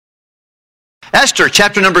Esther,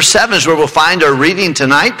 chapter number 7 is where we'll find our reading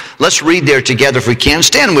tonight. Let's read there together if we can.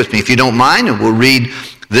 Stand with me if you don't mind, and we'll read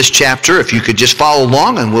this chapter. If you could just follow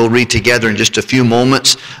along, and we'll read together in just a few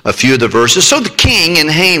moments a few of the verses. So the king and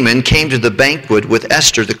Haman came to the banquet with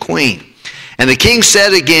Esther the queen. And the king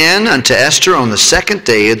said again unto Esther on the second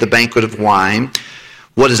day of the banquet of wine,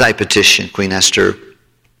 What is thy petition, Queen Esther?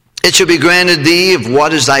 It shall be granted thee of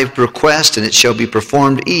what is thy request, and it shall be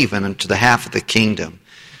performed even unto the half of the kingdom.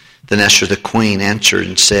 Then Esther the queen answered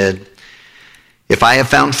and said, If I have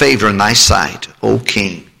found favor in thy sight, O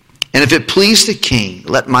king, and if it please the king,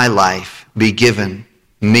 let my life be given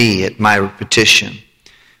me at my petition,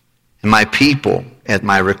 and my people at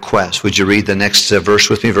my request. Would you read the next verse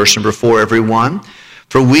with me, verse number 4, everyone?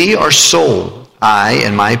 For we are sold, I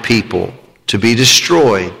and my people, to be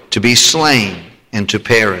destroyed, to be slain, and to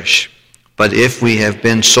perish. But if we have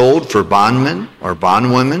been sold for bondmen or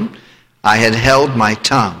bondwomen, I had held my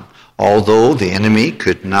tongue, although the enemy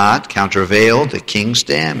could not countervail the king's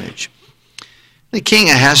damage. The king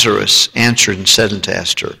Ahasuerus answered and said unto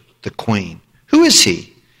Esther, the queen, Who is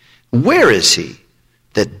he? Where is he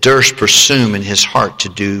that durst presume in his heart to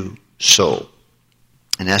do so?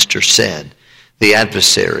 And Esther said, The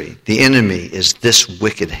adversary, the enemy, is this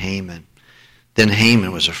wicked Haman. Then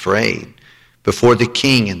Haman was afraid before the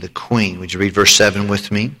king and the queen. Would you read verse 7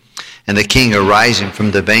 with me? And the king, arising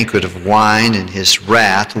from the banquet of wine in his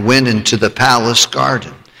wrath, went into the palace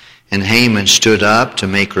garden. And Haman stood up to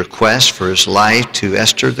make request for his life to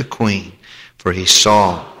Esther the queen, for he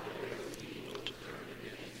saw.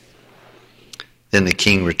 Then the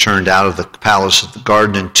king returned out of the palace of the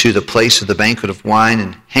garden into the place of the banquet of wine,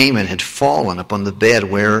 and Haman had fallen upon the bed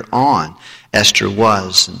whereon Esther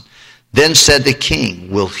was. And then said the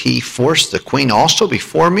king, Will he force the queen also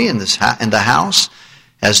before me in the house?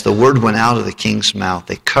 As the word went out of the king's mouth,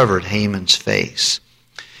 they covered Haman's face.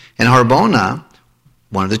 And Harbona,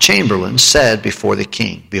 one of the chamberlains, said before the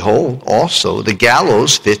king, Behold, also the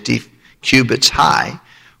gallows 50 cubits high,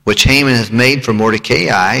 which Haman hath made for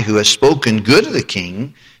Mordecai, who has spoken good of the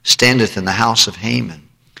king, standeth in the house of Haman.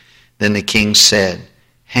 Then the king said,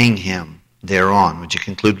 Hang him thereon. Would you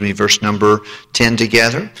conclude with me verse number 10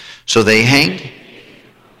 together? So they hanged.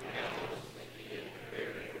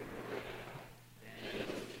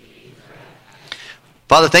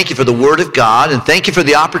 Father, thank you for the Word of God, and thank you for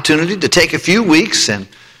the opportunity to take a few weeks and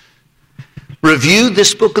review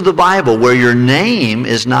this book of the Bible where your name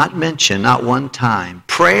is not mentioned, not one time.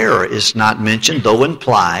 Prayer is not mentioned, though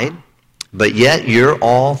implied, but yet you're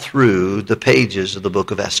all through the pages of the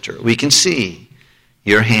book of Esther. We can see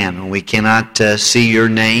your hand. When we cannot see your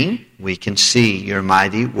name, we can see your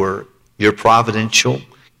mighty work, your providential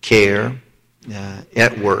care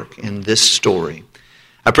at work in this story.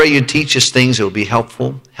 I pray you teach us things that will be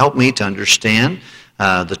helpful. Help me to understand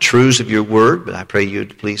the truths of your word, but I pray you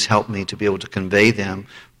to please help me to be able to convey them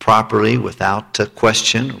properly without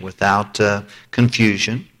question or without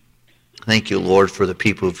confusion. Thank you, Lord, for the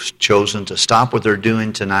people who've chosen to stop what they're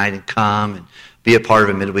doing tonight and come and be a part of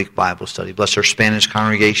a midweek Bible study. Bless our Spanish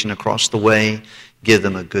congregation across the way. Give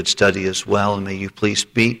them a good study as well, and may you please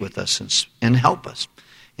be with us and help us.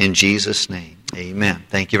 In Jesus' name, amen.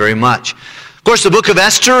 Thank you very much. Of course, the book of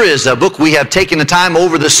Esther is a book we have taken the time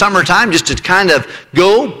over the summertime just to kind of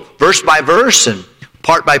go verse by verse and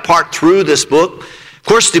part by part through this book. Of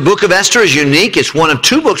course, the book of Esther is unique. It's one of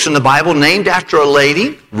two books in the Bible named after a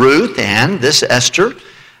lady, Ruth, and this Esther.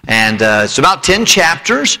 And it's about 10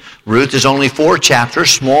 chapters. Ruth is only 4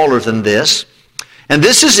 chapters, smaller than this. And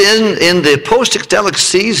this is in the post-exilic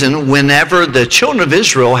season whenever the children of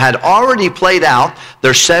Israel had already played out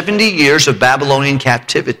their 70 years of Babylonian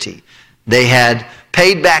captivity. They had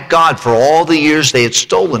paid back God for all the years they had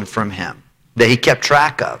stolen from him, that he kept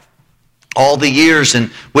track of. All the years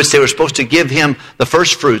in which they were supposed to give him the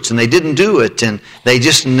first fruits, and they didn't do it, and they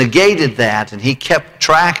just negated that, and he kept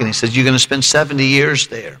track, and he said, you're going to spend 70 years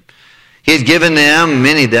there. He had given them,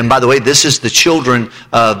 many of them, by the way, this is the children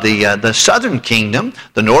of the southern kingdom.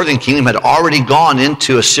 The northern kingdom had already gone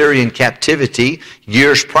into Assyrian captivity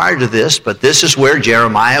years prior to this, but this is where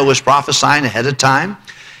Jeremiah was prophesying ahead of time.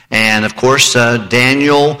 And of course,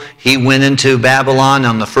 Daniel, he went into Babylon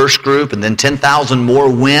on the first group, and then 10,000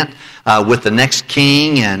 more went with the next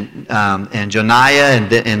king, and Joniah,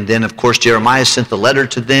 and then of course Jeremiah sent the letter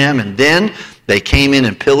to them, and then they came in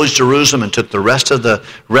and pillaged Jerusalem and took the rest of the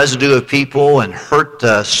residue of people and hurt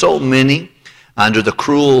so many under the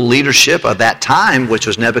cruel leadership of that time, which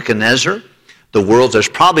was Nebuchadnezzar. There's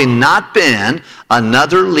probably not been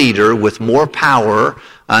another leader with more power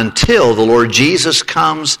until the Lord Jesus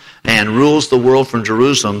comes and rules the world from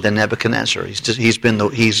Jerusalem than Nebuchadnezzar.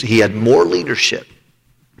 He had more leadership.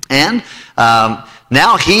 And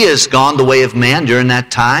now he has gone the way of man during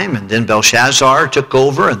that time, and then Belshazzar took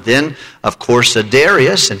over, and then, of course,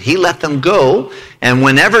 Darius, and he let them go. And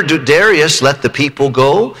whenever Darius let the people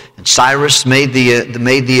go, and Cyrus made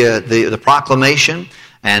the proclamation,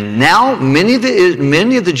 and now many of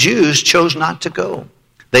the Jews chose not to go.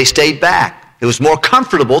 They stayed back. It was more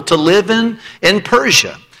comfortable to live in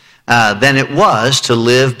Persia than it was to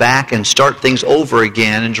live back and start things over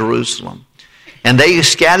again in Jerusalem. And they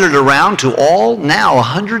scattered around to all now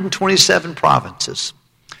 127 provinces.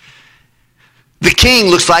 The king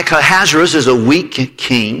looks like Ahasuerus is a weak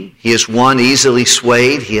king. He is one easily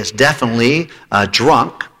swayed. He is definitely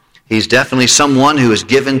drunk. He's definitely someone who is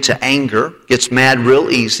given to anger, gets mad real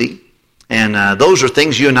easy. And those are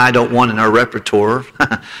things you and I don't want in our repertoire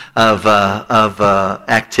of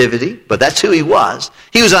activity. But that's who he was.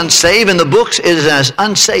 He was unsaved, and the book is an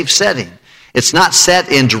unsafe setting. It's not set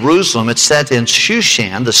in Jerusalem. It's set in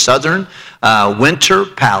Shushan, the southern winter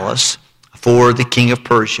palace for the king of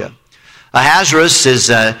Persia. Ahasuerus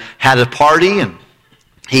had a party, and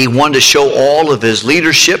he wanted to show all of his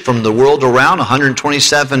leadership from the world around,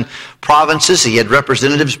 127 provinces. He had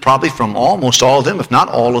representatives probably from almost all of them, if not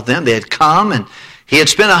all of them. They had come, and he had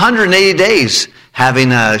spent 180 days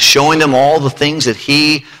showing them all the things that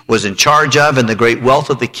he was in charge of and the great wealth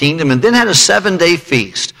of the kingdom, and then had a 7-day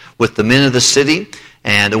feast with the men of the city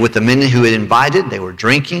and with the men who had invited. They were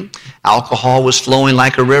drinking. Alcohol was flowing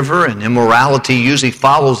like a river, and immorality usually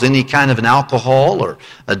follows any kind of an alcohol or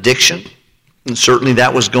addiction. And certainly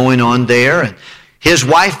that was going on there. And his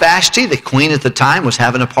wife Vashti, the queen at the time, was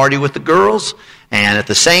having a party with the girls. And at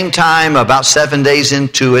the same time, about 7 days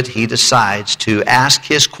into it, he decides to ask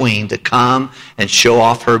his queen to come and show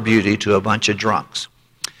off her beauty to a bunch of drunks.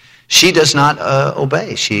 She does not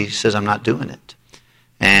obey. She says, I'm not doing it.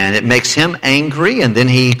 And it makes him angry, and then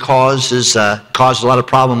he causes a lot of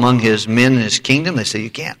problem among his men in his kingdom. They say,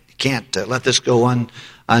 you can't let this go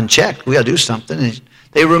unchecked. We got to do something. And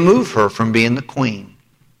they remove her from being the queen.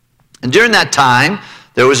 And during that time,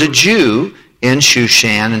 there was a Jew in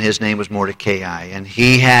Shushan, and his name was Mordecai. And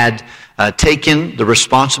he had taken the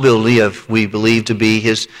responsibility of, we believe to be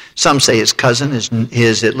his, some say his cousin,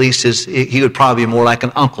 he would probably be more like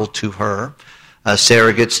an uncle to her. A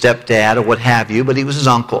surrogate stepdad or what have you, but he was his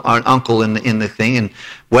uncle in the thing. And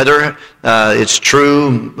whether it's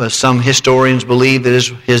true, some historians believe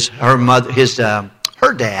that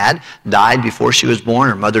her dad died before she was born,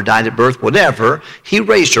 her mother died at birth, whatever. He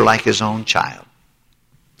raised her like his own child.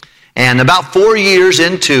 And about 4 years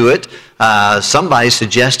into it, somebody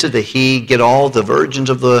suggested that he get all the virgins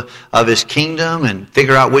of his kingdom and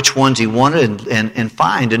figure out which ones he wanted and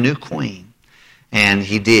find a new queen. And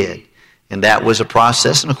he did. And that was a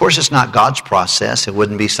process. And of course, it's not God's process. It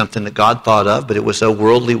wouldn't be something that God thought of, but it was a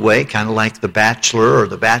worldly way, kind of like The Bachelor or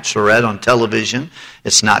The Bachelorette on television.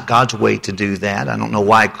 It's not God's way to do that. I don't know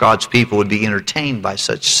why God's people would be entertained by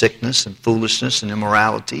such sickness and foolishness and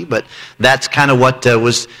immorality, but that's kind of what it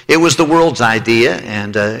was the world's idea,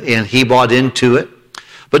 and he bought into it.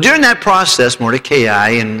 But during that process,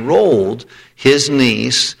 Mordecai enrolled his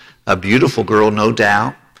niece, a beautiful girl, no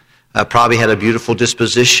doubt, probably had a beautiful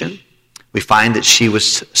disposition. We find that she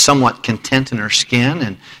was somewhat content in her skin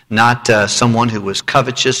and not someone who was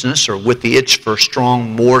covetousness or with the itch for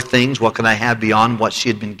more things. What can I have beyond what she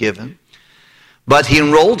had been given? But he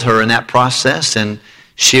enrolled her in that process, and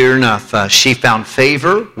sure enough, she found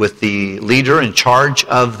favor with the leader in charge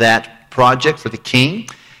of that project for the king.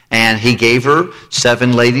 And he gave her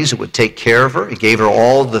 7 ladies that would take care of her. He gave her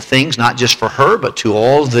all the things, not just for her, but to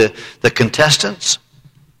all the contestants.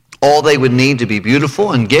 All they would need to be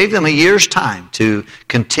beautiful, and gave them a year's time to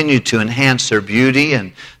continue to enhance their beauty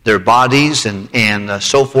and their bodies and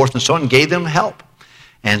so forth and so on, and gave them help.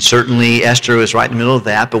 And certainly Esther was right in the middle of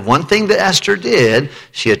that. But one thing that Esther did,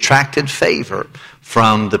 she attracted favor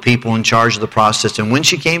from the people in charge of the process. And when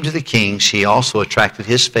she came to the king, she also attracted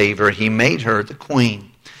his favor. He made her the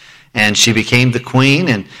queen. And she became the queen,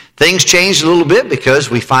 and things changed a little bit because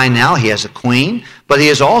we find now he has a queen. But he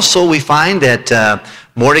is also, we find that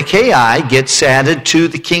Mordecai gets added to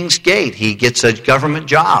the king's gate. He gets a government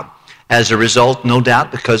job as a result, no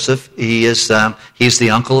doubt, because he's the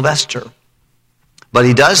uncle of Esther. But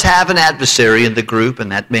he does have an adversary in the group, and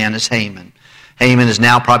that man is Haman. Haman is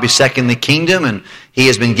now probably second in the kingdom, and he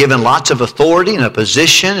has been given lots of authority and a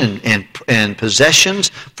position and possessions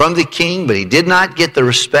from the king, but he did not get the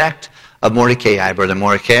respect of Mordecai. Brother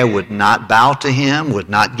Mordecai would not bow to him, would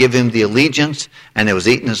not give him the allegiance, and it was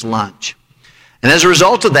eating his lunch. And as a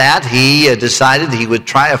result of that, he decided he would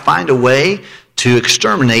try to find a way to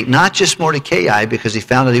exterminate not just Mordecai because he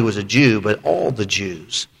found that he was a Jew, but all the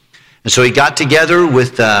Jews. And so he got together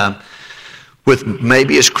with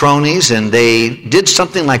maybe his cronies, and they did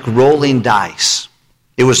something like rolling dice.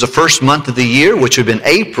 It was the first month of the year, which would have been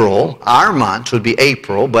April. Our month would be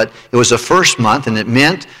April, but it was the first month, and it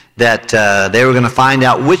meant that they were going to find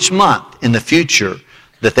out which month in the future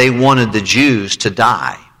that they wanted the Jews to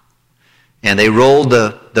die. And they rolled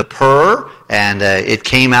the purr, and it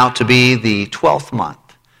came out to be the 12th month.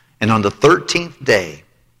 And on the 13th day,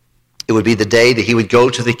 it would be the day that he would go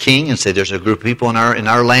to the king and say, there's a group of people in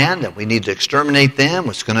our land, and we need to exterminate them.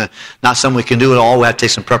 It's not something we can do at all. We have to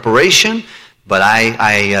take some preparation. But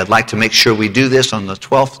I'd like to make sure we do this on the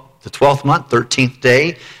 12th month, 13th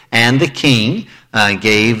day. And the king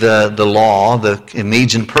gave the law, the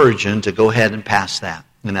Medes and Persian, to go ahead and pass that.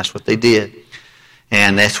 And that's what they did.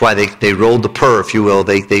 And that's why they rolled the purr, if you will.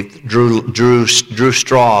 They drew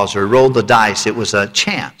straws or rolled the dice. It was a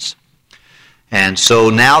chance. And so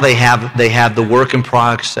now they have the work in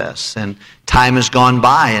process. And time has gone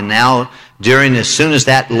by. And now, as soon as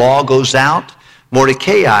that law goes out,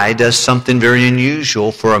 Mordecai does something very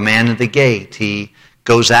unusual for a man at the gate. He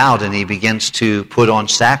goes out and he begins to put on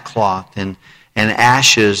sackcloth and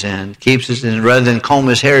ashes and and rather than comb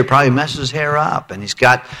his hair, he probably messes his hair up. And he's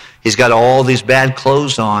got all these bad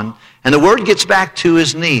clothes on. And the word gets back to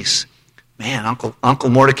his niece. Man, Uncle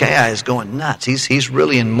Mordecai is going nuts. He's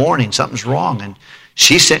really in mourning. Something's wrong. And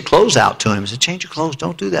she sent clothes out to him. She said, change your clothes.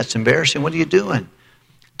 Don't do that. It's embarrassing. What are you doing?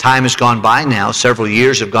 Time has gone by now. Several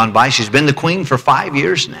years have gone by. She's been the queen for 5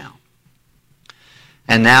 years now.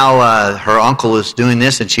 And now her uncle is doing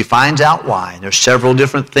this, and she finds out why. There's several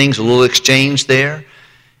different things, a little exchange there.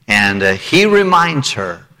 And he reminds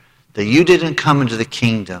her that you didn't come into the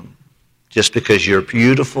kingdom just because you're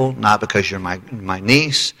beautiful, not because you're my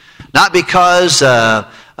niece, not because of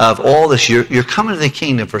all this. You're coming to the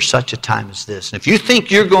kingdom for such a time as this. And if you think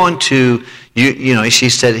you're going to, she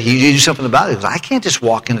said, you do something about it. He goes, I can't just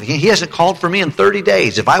walk into the kingdom. He hasn't called for me in 30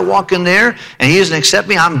 days. If I walk in there and he doesn't accept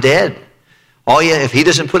me, I'm dead. If he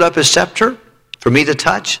doesn't put up his scepter for me to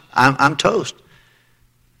touch, I'm toast.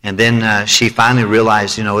 And then she finally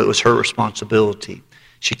realized, it was her responsibility.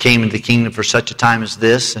 She came into the kingdom for such a time as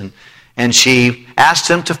this, and she asked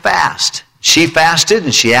him to fast. She fasted,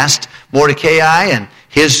 and she asked Mordecai and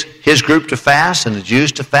his group to fast and the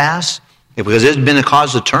Jews to fast, because it had been a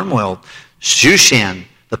cause of turmoil. Shushan,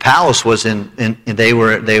 the palace, was and they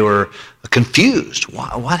were confused.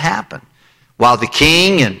 What happened? While the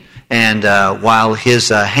king and while his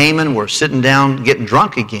Haman were sitting down getting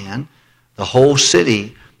drunk again, the whole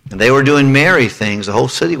city, and they were doing merry things, the whole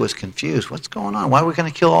city was confused. What's going on? Why are we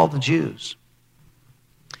going to kill all the Jews?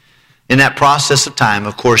 In that process of time,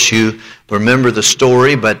 of course, you remember the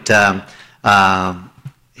story, but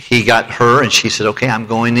he got her, and she said, okay, I'm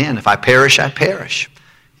going in. If I perish, I perish.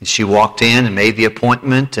 And she walked in and made the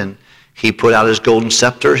appointment, and he put out his golden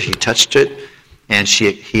scepter. He touched it, and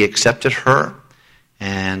he accepted her.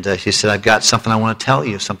 And she said, I've got something I want to tell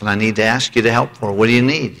you, something I need to ask you to help for. What do you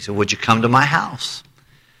need? He said, would you come to my house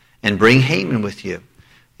and bring Haman with you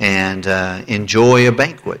and enjoy a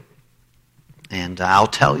banquet? And I'll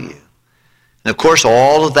tell you. And of course,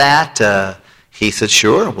 all of that, he said,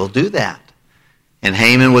 sure, we'll do that. And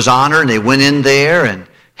Haman was honored, and they went in there, and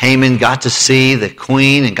Haman got to see the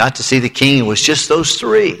queen and got to see the king. It was just those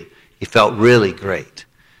three. He felt really great.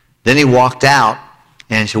 Then he walked out,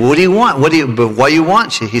 and he said, well, what do you want? What do you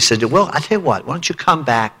want? He said, well, I tell you what, why don't you come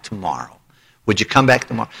back tomorrow? Would you come back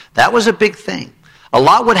tomorrow? That was a big thing. A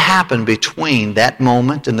lot would happen between that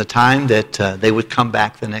moment and the time that they would come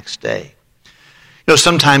back the next day.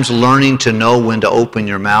 Sometimes learning to know when to open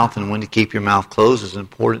your mouth and when to keep your mouth closed is an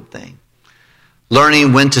important thing.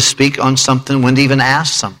 Learning when to speak on something, when to even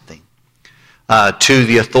ask something to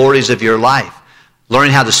the authorities of your life.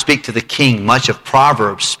 Learning how to speak to the king. Much of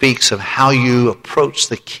Proverbs speaks of how you approach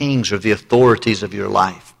the kings or the authorities of your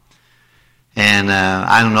life. And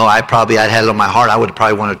I don't know, I'd had it on my heart. I would have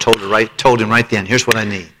probably wanted to told him right then, here's what I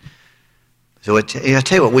need. So I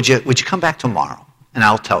tell you what, would you come back tomorrow? And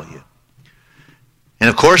I'll tell you. And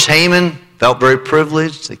of course, Haman felt very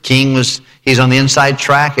privileged. The king he's on the inside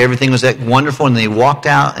track. Everything was that wonderful. And then he walked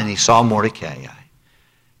out and he saw Mordecai.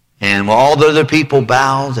 And while all the other people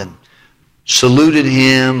bowed and saluted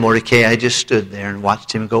him, Mordecai just stood there and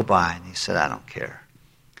watched him go by. And he said, I don't care.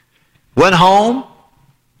 Went home.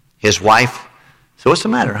 His wife said, what's the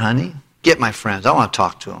matter, honey? Get my friends. I want to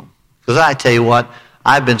talk to them. Because I tell you what,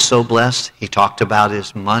 I've been so blessed. He talked about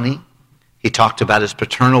his money. He talked about his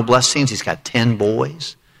paternal blessings. He's got 10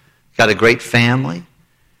 boys. Got a great family.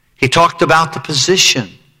 He talked about the position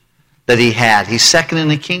that he had. He's second in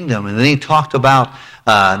the kingdom. And then he talked about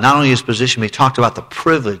not only his position, but he talked about the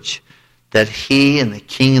privilege that he and the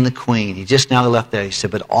king and the queen, he just now left there, he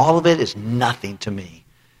said, but all of it is nothing to me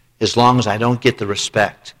as long as I don't get the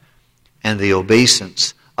respect and the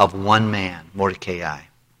obeisance of one man, Mordecai.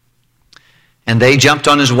 And they jumped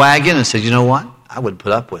on his wagon and said, you know what? I wouldn't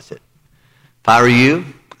put up with it. If I were you,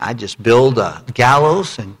 I'd just build a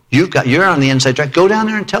gallows and you're on the inside track. Go down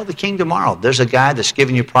there and tell the king tomorrow. There's a guy that's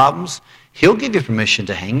giving you problems. He'll give you permission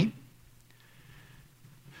to hang you.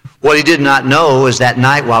 What he did not know is that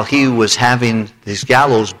night while he was having these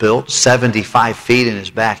gallows built 75 feet in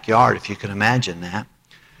his backyard, if you can imagine that,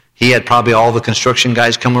 he had probably all the construction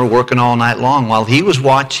guys come over working all night long. While he was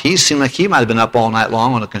he seemed like he might have been up all night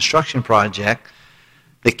long on a construction project.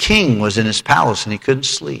 The king was in his palace and he couldn't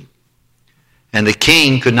sleep. And the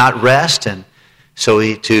king could not rest, and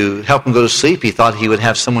so to help him go to sleep, he thought he would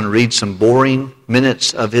have someone read some boring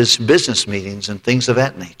minutes of his business meetings and things of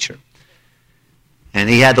that nature. And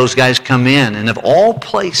he had those guys come in, and of all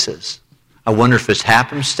places, I wonder if it's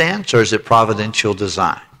happenstance or is it providential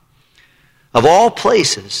design. Of all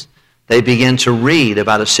places, they begin to read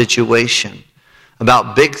about a situation,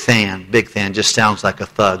 about Bigthan. Bigthan just sounds like a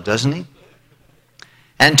thug, doesn't he?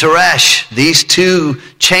 And Teresh, these two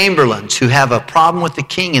chamberlains who have a problem with the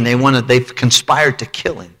king and they've conspired to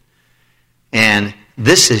kill him. And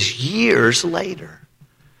this is years later.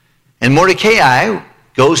 And Mordecai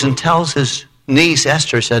goes and tells his niece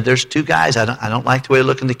Esther, said, there's two guys, I don't like the way they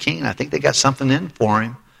look in the king, and I think they got something in for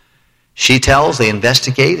him. She tells, they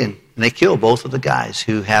investigate, and they kill both of the guys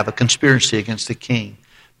who have a conspiracy against the king.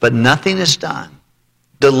 But nothing is done.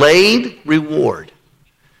 Delayed reward.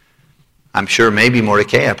 I'm sure maybe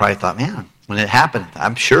Mordecai probably thought, man, when it happened, I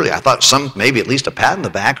thought maybe at least a pat on the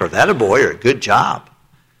back or that a boy or a good job.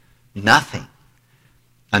 Nothing.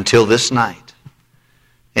 Until this night.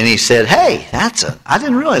 And he said, hey, I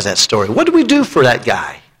didn't realize that story. What did we do for that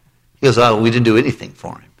guy? He goes, oh, we didn't do anything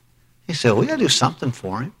for him. He said, well, we got to do something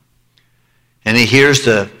for him. And he hears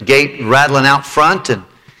the gate rattling out front and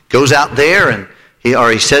goes out there and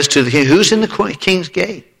he says to the king, who's in the king's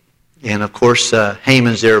gate? And of course,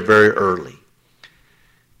 Haman's there very early.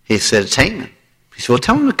 He said, it's Haman. He said, well,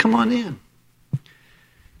 tell him to come on in.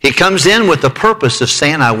 He comes in with the purpose of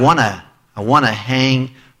saying, I want to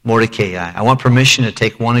hang Mordecai. I want permission to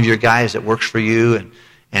take one of your guys that works for you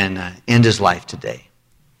and end his life today.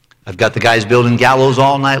 I've got the guys building gallows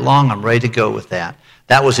all night long. I'm ready to go with that.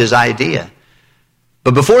 That was his idea.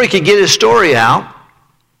 But before he could get his story out,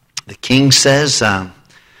 the king says,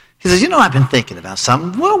 he says, I've been thinking about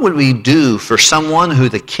something. What would we do for someone who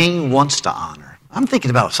the king wants to honor? I'm thinking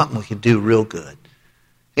about something we could do real good.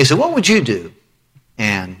 He said, what would you do?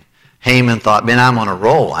 And Haman thought, man, I'm on a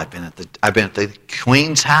roll. I've been at the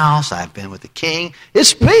queen's house. I've been with the king.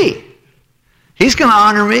 It's me. He's going to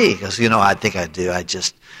honor me. Because, I think I'd do. I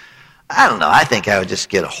don't know. I think I would just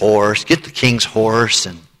get a horse, get the king's horse,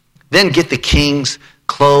 and then get the king's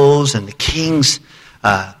clothes and the king's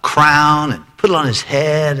crown and put it on his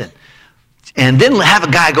head. And then have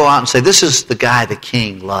a guy go out and say, this is the guy the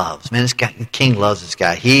king loves. Man, the king loves this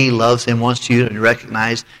guy. He loves him, wants you to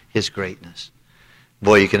recognize his greatness.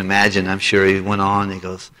 Boy, you can imagine, I'm sure he went on and he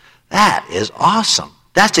goes, that is awesome.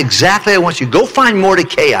 That's exactly what I want you. Go find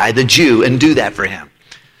Mordecai, the Jew, and do that for him.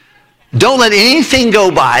 Don't let anything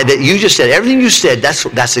go by that you just said. Everything you said,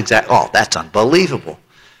 that's unbelievable.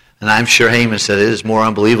 And I'm sure Haman said it is more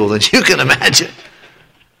unbelievable than you can imagine.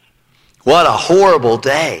 What a horrible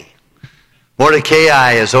day.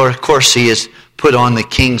 Mordecai is, of course, he is put on the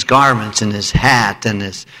king's garments and his hat, and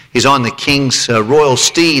he's on the king's royal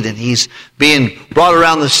steed, and he's being brought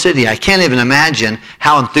around the city. I can't even imagine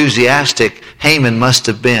how enthusiastic Haman must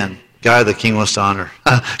have been. Guy the king wants to honor.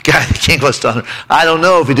 Guy the king wants to honor. I don't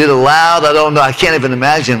know if he did it loud. I don't know. I can't even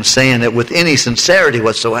imagine him saying it with any sincerity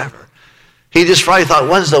whatsoever. He just probably thought,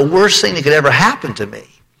 what is the worst thing that could ever happen to me?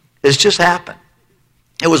 It's just happened.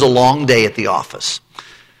 It was a long day at the office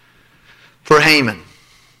for Haman.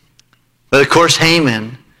 But of course,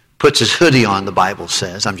 Haman puts his hoodie on, the Bible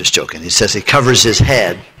says. I'm just joking. He says he covers his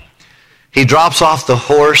head. He drops off the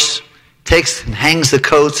horse, takes and hangs the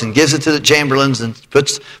coats and gives it to the chamberlains and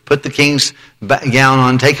put the king's gown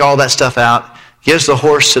on, take all that stuff out, gives the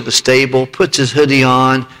horse to the stable, puts his hoodie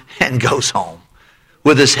on, and goes home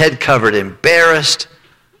with his head covered, embarrassed,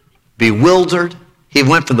 bewildered. He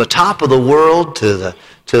went from the top of the world to the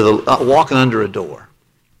walking under a door.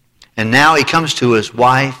 And now he comes to his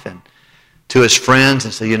wife and to his friends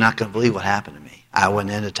and says, you're not going to believe what happened to me. I went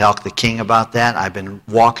in to tell the king about that. I've been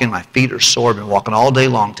walking, my feet are sore. I've been walking all day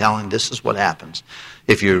long telling him this is what happens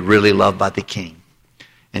if you're really loved by the king.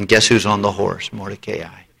 And guess who's on the horse?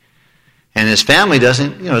 Mordecai. And his family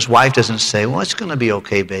doesn't, his wife doesn't say, well, it's going to be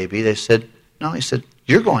okay, baby. They said, no, he said,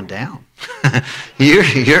 you're going down.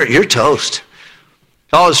 you're toast.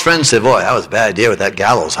 All his friends said, boy, that was a bad idea with that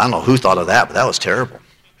gallows. I don't know who thought of that, but that was terrible.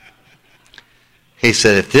 He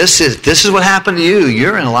said, if this is what happened to you,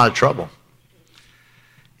 you're in a lot of trouble.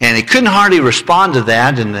 And he couldn't hardly respond to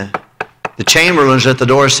that, and the chamberlain's at the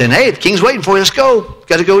door saying, hey, the king's waiting for you, let's go.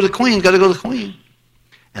 Got to go to the queen, got to go to the queen.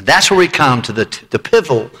 And that's where we come to the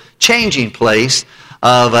pivotal changing place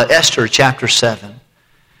of Esther chapter 7.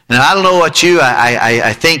 And I don't know what you,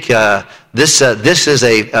 I think this is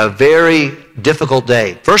a very difficult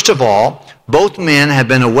day. First of all, both men have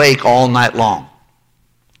been awake all night long.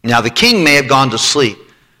 Now the king may have gone to sleep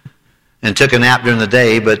and took a nap during the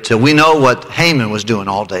day, but we know what Haman was doing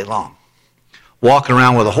all day long. Walking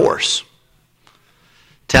around with a horse.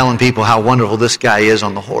 Telling people how wonderful this guy is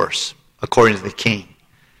on the horse, according to the king.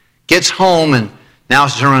 Gets home and now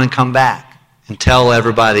has to turn around and come back and tell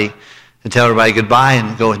everybody goodbye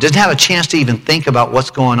and go. Doesn't have a chance to even think about what's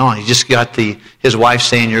going on. He just got his wife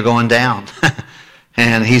saying, you're going down.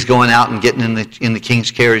 And he's going out and getting in the king's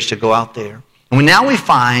carriage to go out there. And now we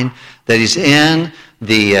find that he's in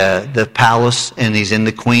the palace and he's in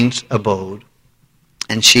the queen's abode.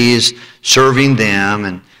 And she is serving them,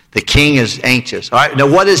 and the king is anxious. All right, now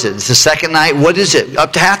what is it? It's the second night. What is it?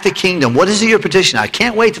 Up to half the kingdom. What is it your petition? I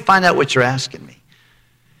can't wait to find out what you're asking me.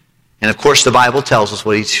 And of course the Bible tells us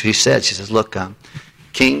what she said. She says, look,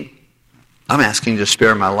 king, I'm asking you to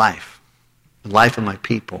spare my life, the life of my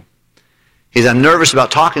people. He says, I'm nervous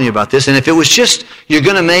about talking to you about this. And if it was just, you're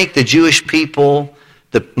going to make the Jewish people,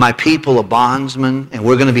 my people, a bondsman, and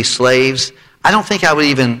we're going to be slaves, I don't think I would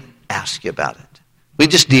even ask you about it. We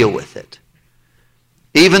just deal with it.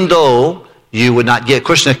 Even though you would not get, of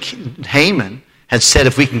course, Haman had said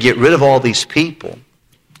if we can get rid of all these people,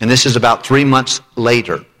 and this is about 3 months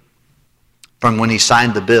later from when he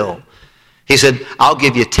signed the bill, he said, I'll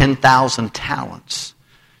give you 10,000 talents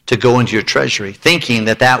to go into your treasury, thinking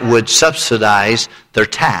that would subsidize their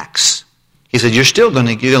tax. He said, you're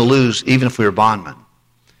going to lose even if we were bondmen.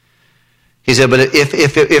 He said, but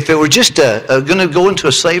if it were just going to go into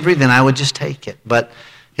a slavery, then I would just take it. But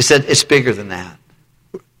he said, it's bigger than that.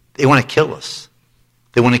 They want to kill us.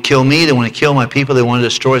 They want to kill me. They want to kill my people. They want to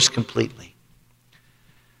destroy us completely.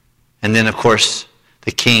 And then, of course,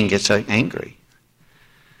 the king gets angry.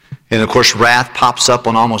 And, of course, wrath pops up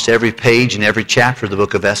on almost every page and every chapter of the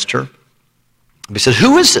book of Esther. He says,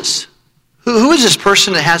 who is this? Who is this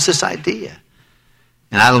person that has this idea?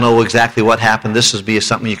 And I don't know exactly what happened. This would be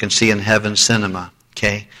something you can see in heaven's cinema,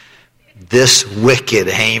 okay? This wicked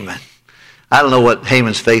Haman. I don't know what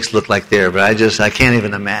Haman's face looked like there, but I can't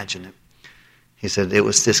even imagine it. He said, it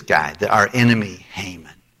was this guy, our enemy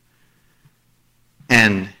Haman.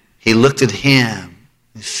 And he looked at him.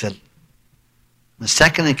 He said, the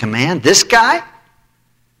second in command, this guy?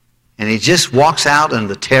 And he just walks out on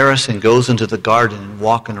the terrace and goes into the garden and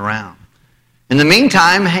walking around. In the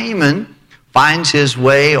meantime, Haman finds his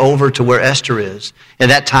way over to where Esther is. At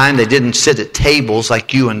that time, they didn't sit at tables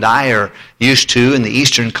like you and I are used to in the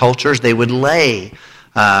Eastern cultures. They would lay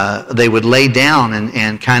down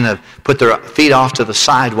and kind of put their feet off to the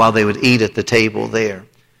side while they would eat at the table there.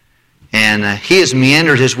 And he has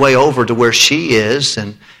meandered his way over to where she is,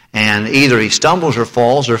 and either he stumbles or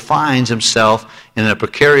falls or finds himself in a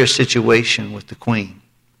precarious situation with the queen.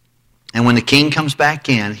 And when the king comes back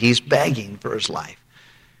in, he's begging for his life.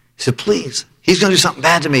 He said, please, he's going to do something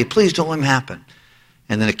bad to me. Please don't let him happen.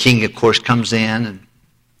 And then the king, of course, comes in, and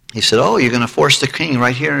he said, oh, you're going to force the king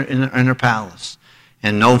right here in her palace.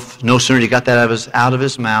 And no sooner he got that out of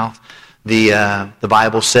his mouth, the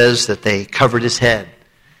Bible says that they covered his head.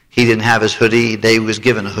 He didn't have his hoodie. They was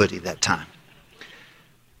given a hoodie that time.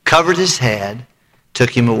 Covered his head, took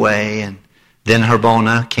him away, and then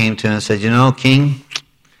Harbona came to him and said, you know, king,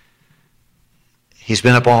 he's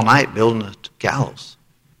been up all night building a gallows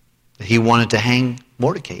that he wanted to hang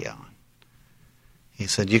Mordecai on. He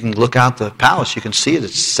said, you can look out the palace, you can see it,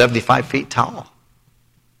 it's 75 feet tall.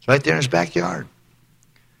 It's right there in his backyard.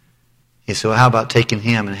 He said, well, how about taking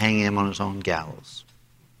him and hanging him on his own gallows?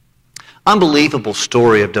 Unbelievable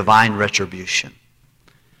story of divine retribution.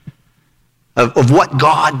 Of what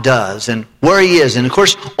God does and where he is. And of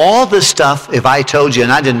course, all this stuff, if I told you,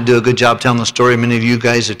 and I didn't do a good job telling the story, many of you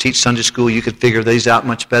guys who teach Sunday school, you could figure these out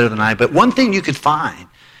much better than I. But one thing you could find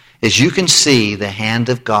is you can see the hand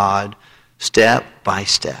of God step by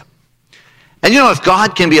step. And you know, if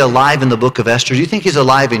God can be alive in the book of Esther, do you think he's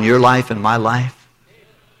alive in your life and my life?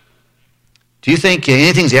 Do you think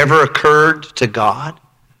anything's ever occurred to God? Do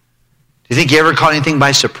you think he ever caught anything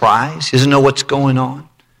by surprise? He doesn't know what's going on?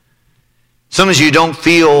 Sometimes you don't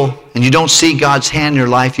feel and you don't see God's hand in your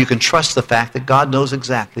life, you can trust the fact that God knows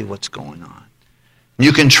exactly what's going on.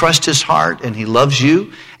 You can trust his heart, and he loves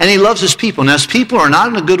you, and he loves his people. Now, his people are not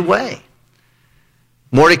in a good way.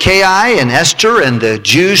 Mordecai and Esther and the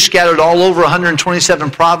Jews scattered all over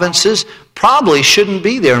 127 provinces probably shouldn't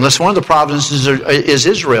be there unless one of the provinces is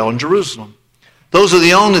Israel and Jerusalem.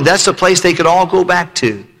 That's the place they could all go back to.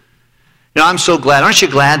 You know, I'm so glad. Aren't you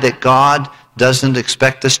glad that God doesn't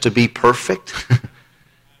expect us to be perfect?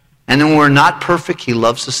 And when we're not perfect, he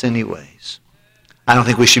loves us anyways. I don't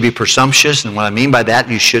think we should be presumptuous. And what I mean by that,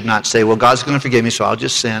 you should not say, well, God's going to forgive me, so I'll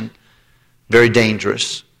just sin. Very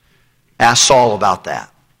dangerous. Ask Saul about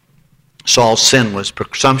that. Saul's sin was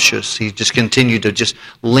presumptuous. He just continued to just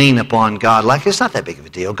lean upon God. Like, it's not that big of a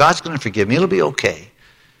deal. God's going to forgive me. It'll be okay.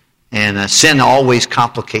 And sin always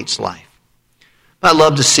complicates life. But I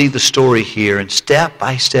love to see the story here. And step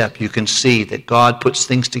by step, you can see that God puts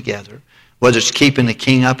things together. Whether it's keeping the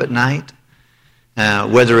king up at night,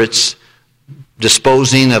 whether it's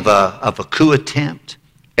disposing of a coup attempt,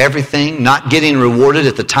 everything, not getting rewarded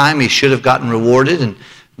at the time he should have gotten rewarded, and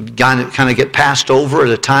kind of get passed over at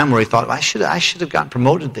a time where he thought, I should have gotten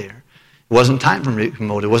promoted there. It wasn't time for me to be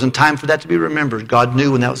promoted. It wasn't time for that to be remembered. God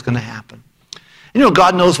knew when that was going to happen. You know,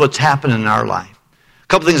 God knows what's happening in our life. A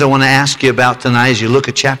couple things I want to ask you about tonight as you look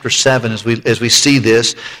at chapter 7 as we see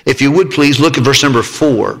this. If you would please look at verse number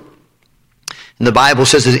 4. And the Bible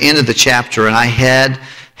says at the end of the chapter, and I had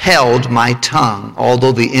held my tongue,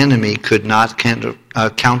 although the enemy could not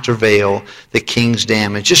countervail the king's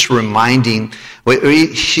damage. Just reminding,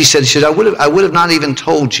 she said, I would have not even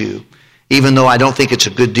told you, even though I don't think it's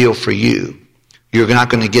a good deal for you. You're not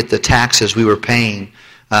going to get the taxes we were paying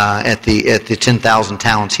at the 10,000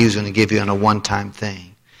 talents he was going to give you on a one-time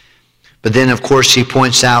thing. But then, of course, he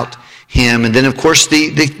points out him, and then, of course,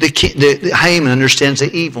 the Haman understands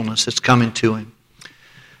the evilness that's coming to him.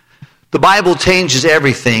 The Bible changes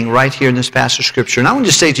everything right here in this passage of Scripture. And I want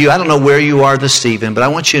to say to you, I don't know where you are this evening, but I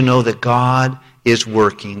want you to know that God is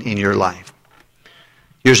working in your life.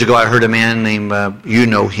 Years ago, I heard a man named, you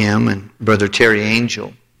know him, and Brother Terry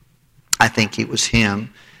Angel. I think it was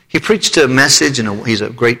him. He preached a message, and he's a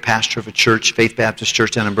great pastor of a church, Faith Baptist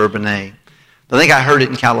Church down in Bourbonnais. I think I heard it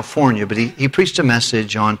in California, but he preached a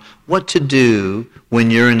message on what to do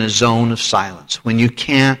when you're in a zone of silence, when you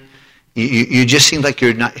can't. You just seem like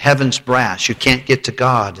you're not heaven's brass. You can't get to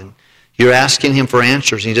God, and you're asking him for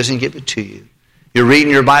answers, and he doesn't give it to you. You're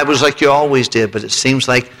reading your Bibles like you always did, but it seems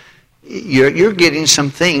like you're getting some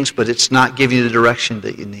things, but it's not giving you the direction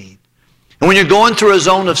that you need. And when you're going through a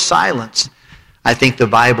zone of silence, I think the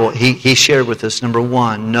Bible, he shared with us, number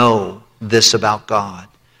one, know this about God.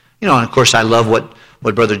 You know, and of course I love what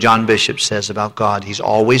Brother John Bishop says about God. He's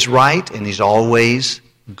always right, and he's always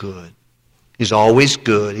good. He's always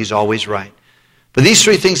good. He's always right. But these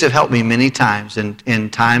three things have helped me many times in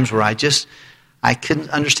times where I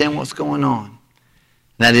couldn't understand what's going on. And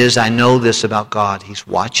that is, I know this about God. He's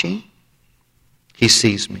watching. He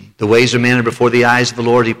sees me. The ways of man are before the eyes of the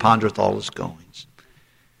Lord. He pondereth all his goings.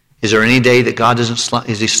 Is there any day that God doesn't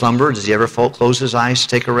is he slumber? Does he ever close his eyes to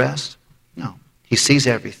take a rest? No. He sees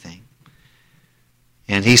everything.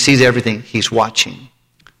 And he sees everything. He's watching.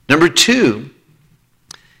 Number two,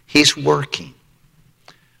 he's working.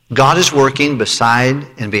 God is working beside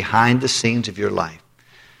and behind the scenes of your life.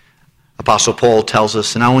 Apostle Paul tells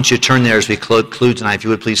us, and I want you to turn there as we conclude tonight, if you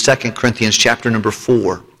would please, 2 Corinthians chapter number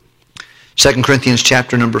 4. 2 Corinthians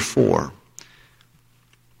chapter number 4.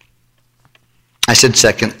 I said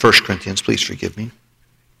 1 Corinthians, please forgive me.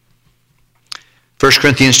 1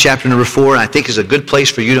 Corinthians chapter number 4, I think is a good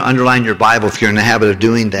place for you to underline your Bible if you're in the habit of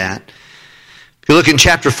doing that. If you look in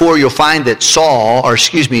chapter 4, you'll find that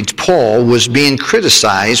Paul was being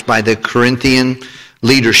criticized by the Corinthian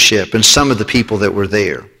leadership and some of the people that were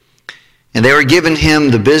there. And they were giving him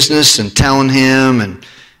the business and telling him,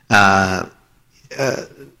 and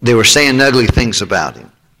they were saying ugly things about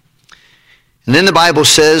him. And then the Bible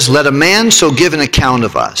says, let a man so give an account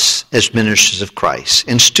of us as ministers of Christ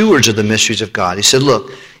and stewards of the mysteries of God. He said,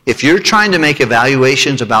 look, if you're trying to make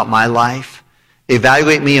evaluations about my life,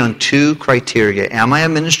 evaluate me on two criteria. Am I a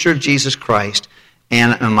minister of Jesus Christ,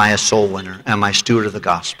 and am I a soul winner? Am I a steward of the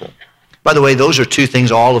gospel? By the way, those are two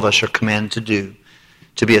things all of us are commanded to do,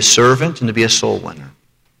 to be a servant and to be a soul winner.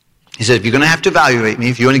 He said, if you're going to have to evaluate me,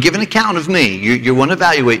 if you want to give an account of me, you want to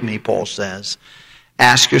evaluate me, Paul says,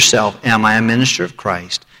 ask yourself, am I a minister of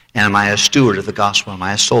Christ, and am I a steward of the gospel? Am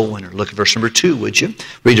I a soul winner? Look at verse number 2, would you?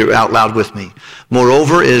 Read it out loud with me.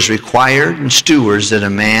 Moreover, it is required in stewards that a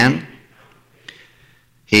man...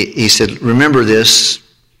 He said, remember this,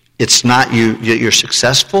 it's not you're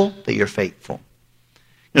successful, but you're faithful.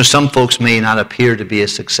 You know, some folks may not appear to be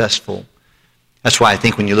as successful That's why I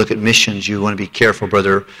think when you look at missions, you want to be careful.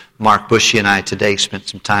 Brother Mark Bushy and I today spent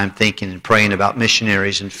some time thinking and praying about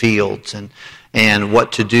missionaries and fields and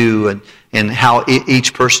what to do and how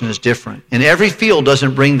each person is different. And every field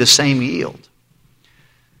doesn't bring the same yield.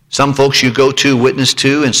 Some folks you go to, witness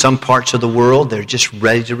to, in some parts of the world, they're just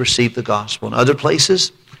ready to receive the gospel. In other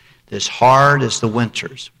places, they're as hard as the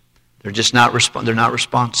winters. They're just not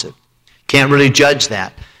responsive. Can't really judge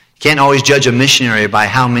that. Can't always judge a missionary by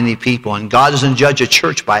how many people. And God doesn't judge a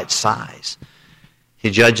church by its size.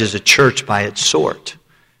 He judges a church by its sort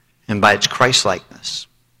and by its Christ-likeness.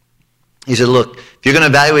 He said, look, if you're going to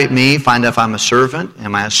evaluate me, find out if I'm a servant,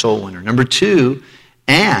 am I a soul winner? Number 2,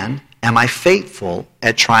 and am I faithful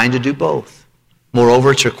at trying to do both?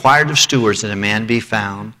 Moreover, it's required of stewards that a man be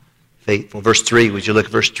found faithful. Verse 3, would you look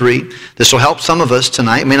at verse 3? This will help some of us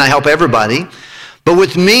tonight. It may not help everybody. But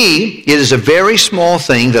with me, it is a very small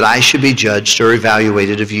thing that I should be judged or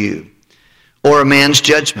evaluated of you, or a man's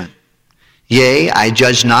judgment. Yea, I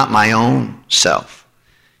judge not my own self.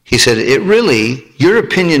 He said, your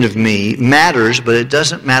opinion of me matters, but it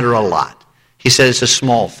doesn't matter a lot. He said it's a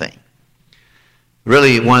small thing.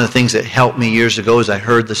 Really, one of the things that helped me years ago as I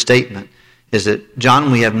heard the statement is that,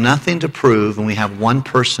 John, we have nothing to prove and we have one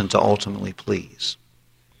person to ultimately please.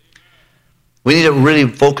 We need to really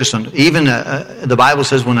focus on, even the Bible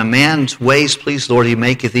says, when a man's ways please the Lord, he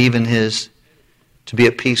maketh even his to be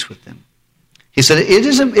at peace with them. He said,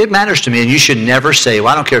 it matters to me, and you should never say,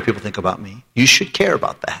 well, I don't care what people think about me. You should care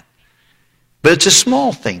about that. But it's a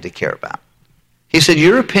small thing to care about. He said,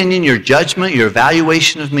 your opinion, your judgment, your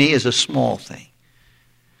evaluation of me is a small thing.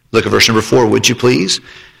 Look at verse number 4, would you please?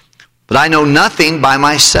 But I know nothing by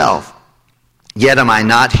myself, yet am I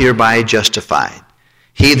not hereby justified.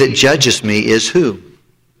 He that judges me is who?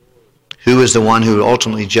 Who is the one who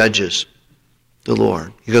ultimately judges? The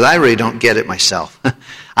Lord. Because I really don't get it myself.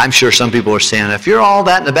 I'm sure some people are saying, if you're all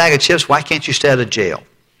that in a bag of chips, why can't you stay out of jail?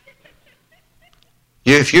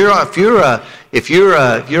 You're supposed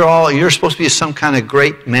to be some kind of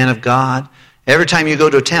great man of God. Every time you go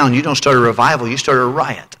to a town, you don't start a revival, you start a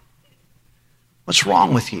riot. What's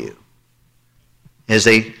wrong with you? As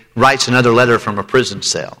they writes another letter from a prison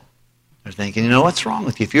cell. They're thinking, what's wrong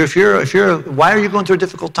with you? Why are you going through a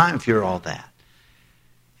difficult time if you're all that?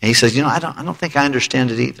 And he says, I don't think I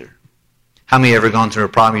understand it either. How many have ever gone through a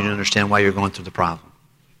problem you don't understand why you're going through the problem?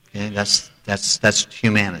 Okay, that's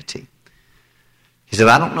humanity. He said,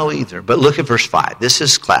 I don't know either. But look at verse 5. This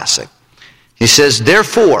is classic. He says,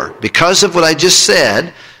 therefore, because of what I just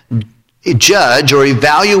said, judge or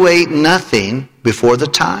evaluate nothing before the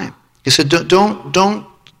time. He said,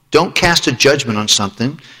 don't cast a judgment on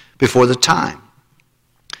something before the time.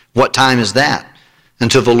 What time is that?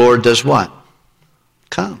 Until the Lord does what?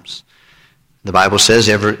 Comes. The Bible says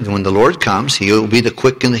when the Lord comes, he'll be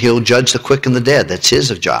he'll judge the quick and the dead. That's his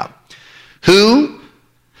job. Who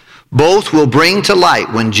both will bring to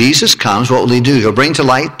light when Jesus comes. What will he do? He'll bring to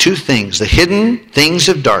light 2 things. The hidden things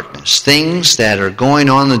of darkness, things that are going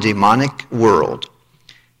on in the demonic world.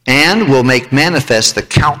 And will make manifest the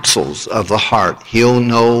counsels of the heart. He'll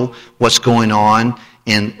know what's going on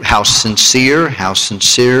and how sincere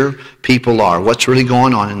people are. What's really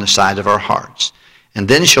going on in the side of our hearts. And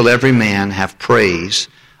then shall every man have praise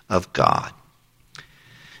of God.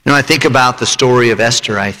 I think about the story of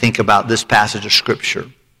Esther. I think about this passage of Scripture.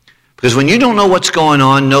 Because when you don't know what's going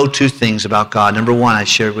on, know 2 things about God. Number 1, I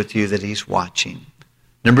shared with you that he's watching.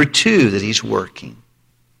 Number 2, that he's working.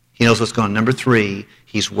 He knows what's going on. Number 3,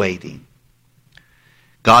 he's waiting.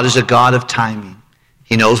 God is a God of timing.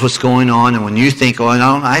 He knows what's going on. And when you think,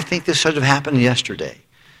 I think this should have happened yesterday.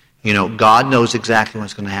 God knows exactly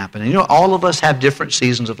what's going to happen. And all of us have different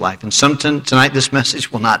seasons of life. And tonight this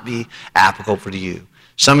message will not be applicable for you.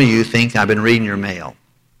 Some of you think I've been reading your mail.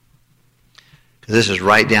 Because this is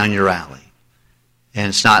right down your alley. And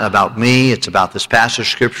it's not about me. It's about this passage of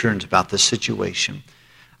Scripture. And it's about this situation.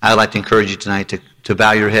 I'd like to encourage you tonight to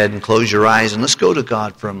bow your head and close your eyes. And let's go to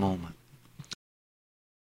God for a moment.